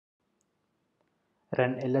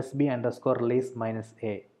Run lsb underscore release minus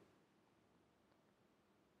a.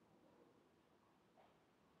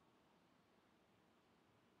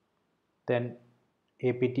 Then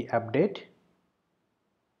apt update.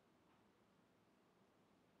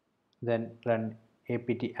 Then run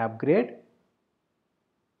apt upgrade.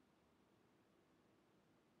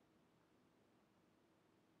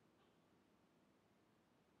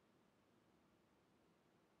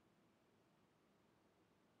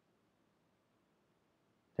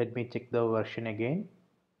 Let me check the version again.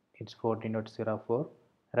 It's 14.04.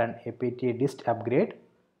 Run apt dist-upgrade.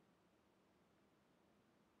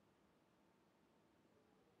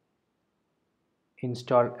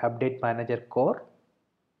 Install update manager core.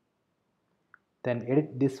 Then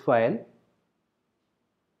edit this file.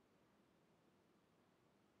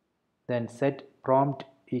 Then set prompt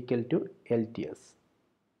equal to LTS.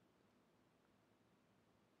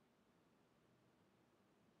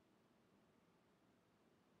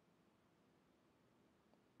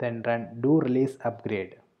 Then run do release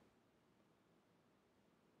upgrade.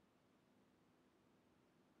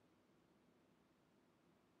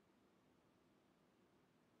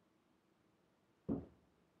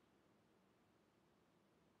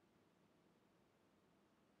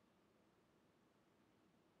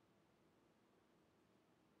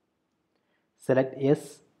 Select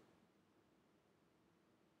yes.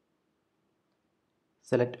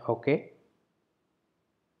 Select OK.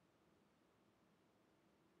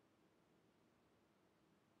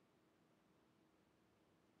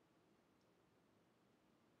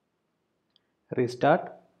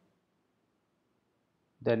 Restart.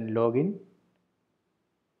 Then login.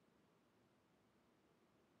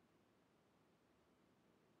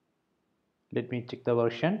 Let me check the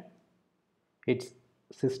version. It's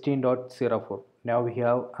 16.04. Now we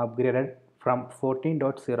have upgraded from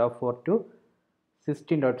 14.04 to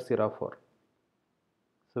 16.04.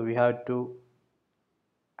 So we have to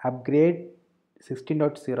upgrade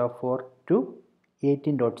 16.04 to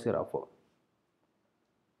 18.04.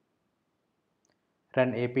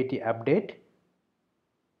 Run apt update.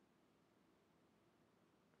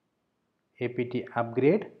 Apt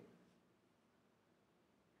upgrade.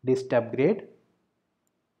 Dist upgrade.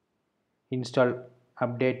 Install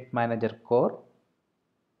update manager core.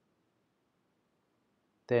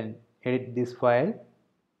 Then edit this file.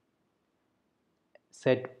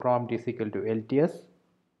 Set prompt is equal to LTS.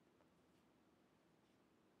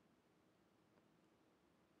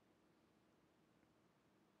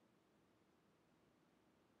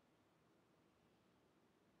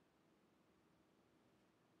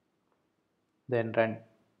 Then run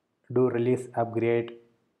do release upgrade.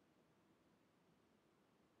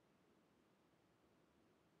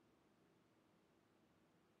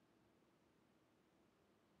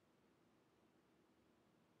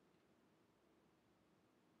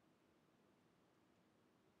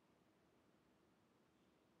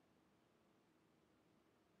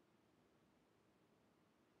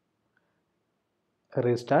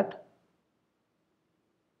 Restart.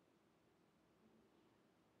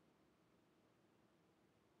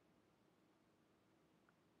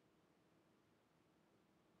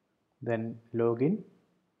 Then login.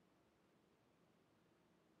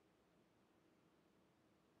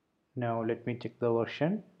 Now let me check the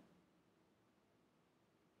version.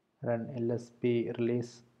 Run lsp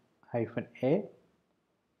release -a.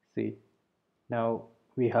 See, now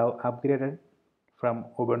we have upgraded from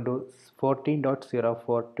Ubuntu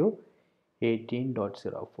 14.04 to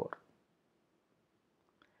 18.04.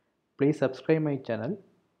 Please subscribe my channel